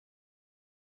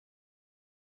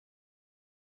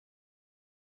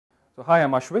So hi,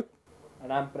 I'm Ashwit.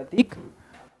 And I'm Pratik.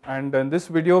 And in this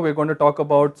video, we're going to talk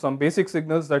about some basic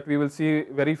signals that we will see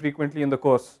very frequently in the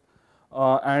course.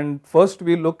 And first,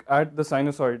 we look at the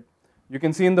sinusoid. You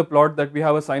can see in the plot that we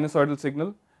have a sinusoidal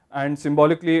signal, and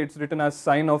symbolically, it's written as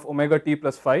sine of omega t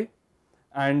plus phi.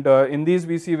 And in these,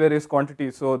 we see various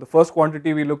quantities. So the first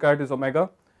quantity we look at is omega,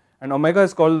 and omega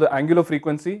is called the angular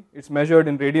frequency. It's measured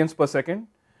in radians per second.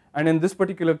 And in this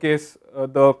particular case,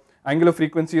 the angular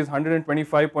frequency is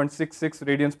 125.66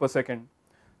 radians per second.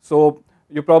 So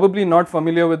you're probably not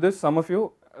familiar with this, some of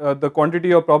you. The quantity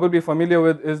you're probably familiar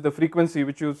with is the frequency,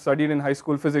 which you studied in high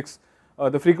school physics.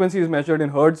 The frequency is measured in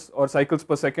hertz or cycles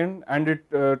per second, and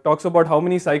it talks about how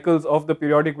many cycles of the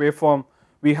periodic waveform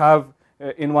we have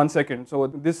in 1 second. So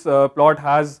this plot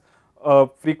has a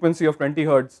frequency of 20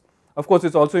 hertz. Of course,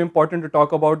 it's also important to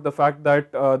talk about the fact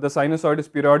that the sinusoid is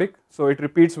periodic, so it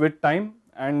repeats with time,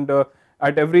 and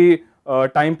at every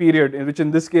time period, which in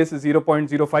this case is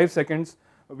 0.05 seconds,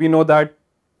 we know that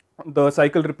the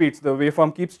cycle repeats, the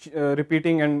waveform keeps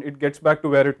repeating and it gets back to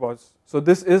where it was. So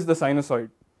this is the sinusoid,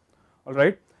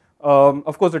 alright.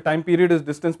 Of course, the time period is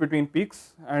distance between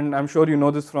peaks, and I'm sure you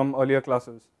know this from earlier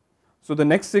classes. So the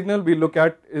next signal we look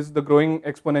at is the growing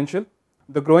exponential.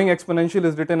 The growing exponential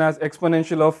is written as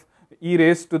exponential of e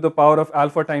raised to the power of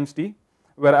alpha times t,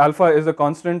 where alpha is a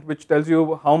constant which tells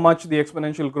you how much the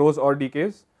exponential grows or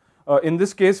decays. In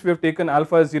this case, we have taken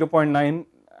alpha as 0.9,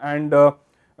 and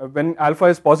when alpha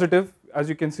is positive, as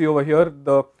you can see over here,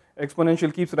 the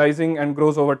exponential keeps rising and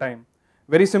grows over time.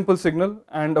 Very simple signal,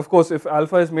 and of course, if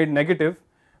alpha is made negative,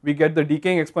 we get the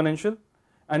decaying exponential,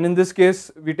 and in this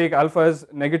case, we take alpha as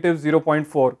negative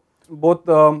 0.4.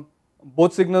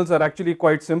 Both signals are actually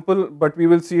quite simple, but we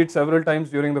will see it several times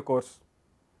during the course.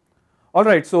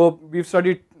 Alright, so we've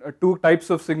studied two types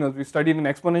of signals. We studied an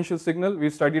exponential signal,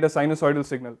 we've studied a sinusoidal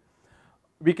signal.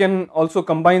 We can also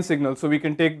combine signals, so we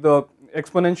can take the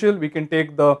exponential, we can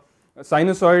take the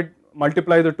sinusoid,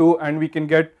 multiply the two, and we can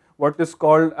get what is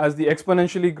called as the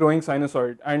exponentially growing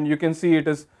sinusoid, and you can see it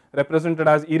is represented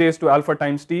as e raised to alpha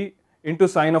times t into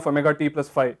sine of omega t plus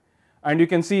phi, and you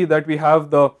can see that we have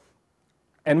the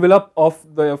envelope of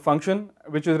the function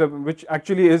which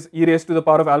actually is e raised to the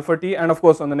power of alpha t, and of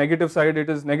course on the negative side it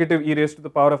is negative e raised to the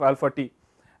power of alpha t,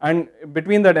 and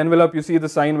between that envelope you see the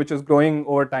sign which is growing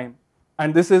over time,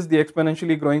 and this is the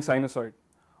exponentially growing sinusoid.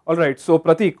 Alright, so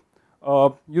Pratik,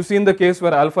 you've seen the case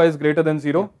where alpha is greater than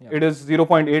 0, Yeah. It is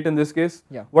 0.8 in this case.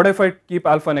 Yeah. What if I keep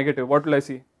alpha negative, what will I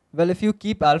see? Well, if you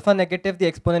keep alpha negative,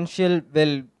 the exponential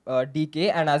will decay,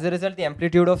 and as a result, the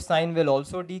amplitude of sine will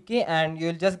also decay, and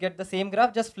you'll just get the same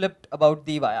graph just flipped about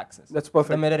the y-axis. That's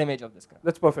perfect. The mirror image of this graph.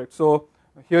 That's perfect. So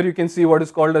here you can see what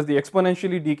is called as the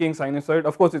exponentially decaying sinusoid.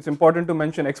 Of course, it's important to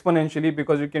mention exponentially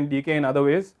because you can decay in other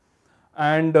ways,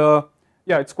 and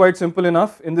yeah, it's quite simple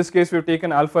enough. In this case, we've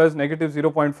taken alpha as negative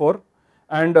 0.4,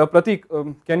 and Pratik,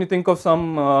 can you think of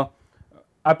some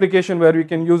application where we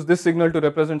can use this signal to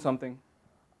represent something?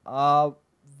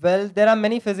 Well, there are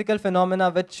many physical phenomena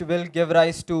which will give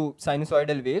rise to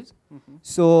sinusoidal waves.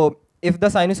 So if the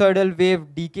sinusoidal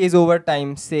wave decays over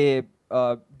time, say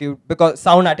because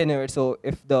sound attenuates, so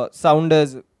if the sound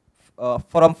is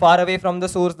from far away from the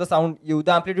source, the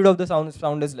amplitude of the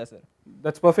sound is lesser.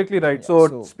 That's perfectly right. Yeah,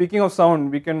 so speaking of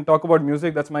sound, we can talk about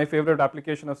music. That's my favorite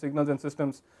application of signals and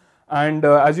systems. And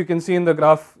as you can see in the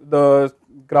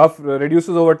graph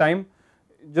reduces over time.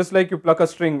 Just like you pluck a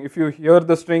string, if you hear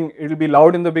the string, it will be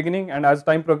loud in the beginning, and as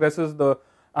time progresses, the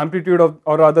amplitude of,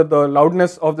 or rather the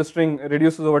loudness of the string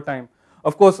reduces over time.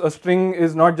 Of course, a string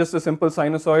is not just a simple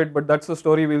sinusoid, but that's a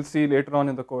story we'll see later on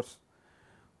in the course.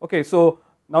 Okay, so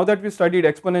now that we've studied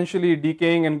exponentially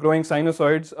decaying and growing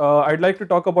sinusoids, I'd like to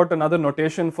talk about another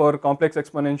notation for complex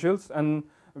exponentials, and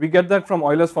we get that from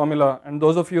Euler's formula, and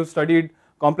those of you who studied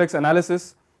complex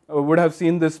analysis would have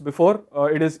seen this before.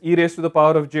 It is e raised to the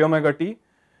power of j omega t,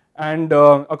 and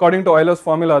according to Euler's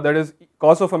formula, that is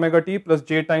cos of omega t plus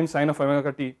j times sine of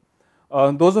omega t.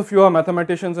 Those of you who are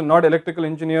mathematicians and not electrical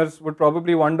engineers would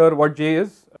probably wonder what j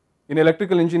is. In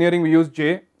electrical engineering, we use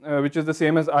j, which is the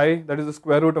same as I, that is the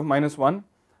square root of -1.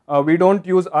 We don't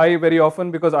use I very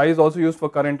often because I is also used for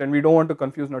current, and we don't want to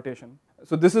confuse notation.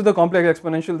 So this is the complex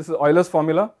exponential, this is Euler's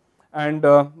formula, and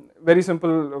very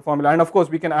simple formula, and of course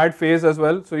we can add phase as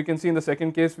well. So you can see in the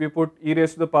second case we put e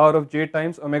raised to the power of j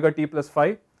times omega t plus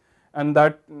phi, and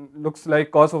that looks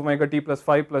like cos of omega t plus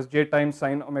phi plus j times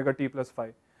sine omega t plus phi.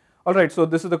 Alright, so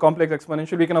this is the complex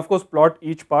exponential. We can of course plot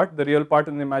each part, the real part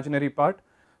and the imaginary part.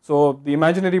 So the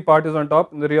imaginary part is on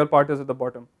top and the real part is at the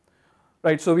bottom.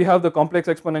 Right, so we have the complex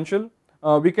exponential.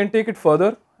 We can take it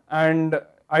further, and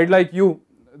I'd like you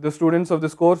the students of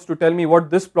this course to tell me what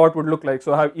this plot would look like.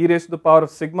 So I have e raised to the power of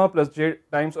sigma plus j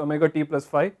times omega t plus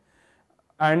phi,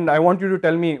 and I want you to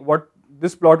tell me what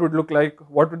this plot would look like,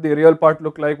 what would the real part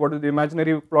look like, what would the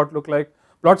imaginary plot look like,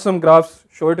 plot some graphs,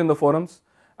 show it in the forums,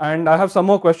 and I have some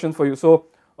more questions for you. So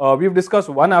we've discussed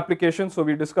one application, so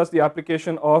we discussed the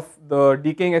application of the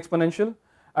decaying exponential.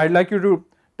 I'd like you to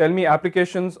tell me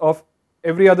applications of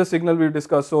every other signal we've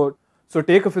discussed. So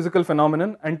take a physical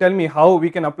phenomenon and tell me how we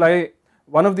can apply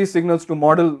one of these signals to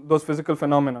model those physical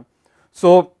phenomena.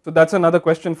 So that's another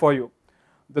question for you.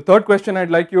 The third question I'd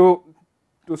like you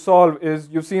to solve is,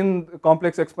 you've seen the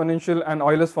complex exponential and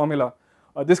Euler's formula.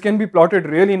 This can be plotted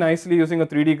really nicely using a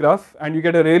 3D graph, and you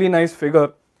get a really nice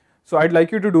figure. So I'd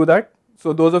like you to do that.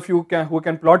 So those of you who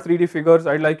can plot 3D figures,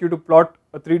 I'd like you to plot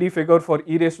a 3D figure for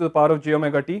e raised to the power of j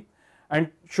omega t and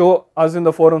show us in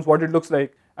the forums what it looks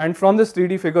like. And from this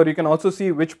 3D figure, you can also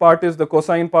see which part is the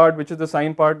cosine part, which is the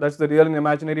sine part, that's the real and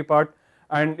imaginary part.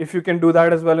 And if you can do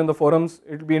that as well in the forums,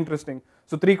 it'll be interesting.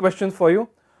 So 3 questions for you.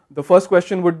 The first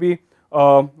question would be,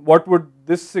 what would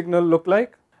this signal look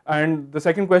like? And the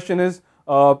second question is,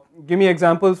 give me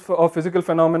examples of physical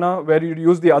phenomena where you'd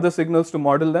use the other signals to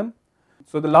model them.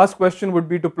 So the last question would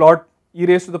be to plot e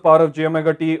raised to the power of j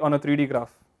omega t on a 3D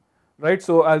graph. Right,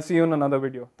 so I'll see you in another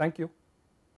video. Thank you.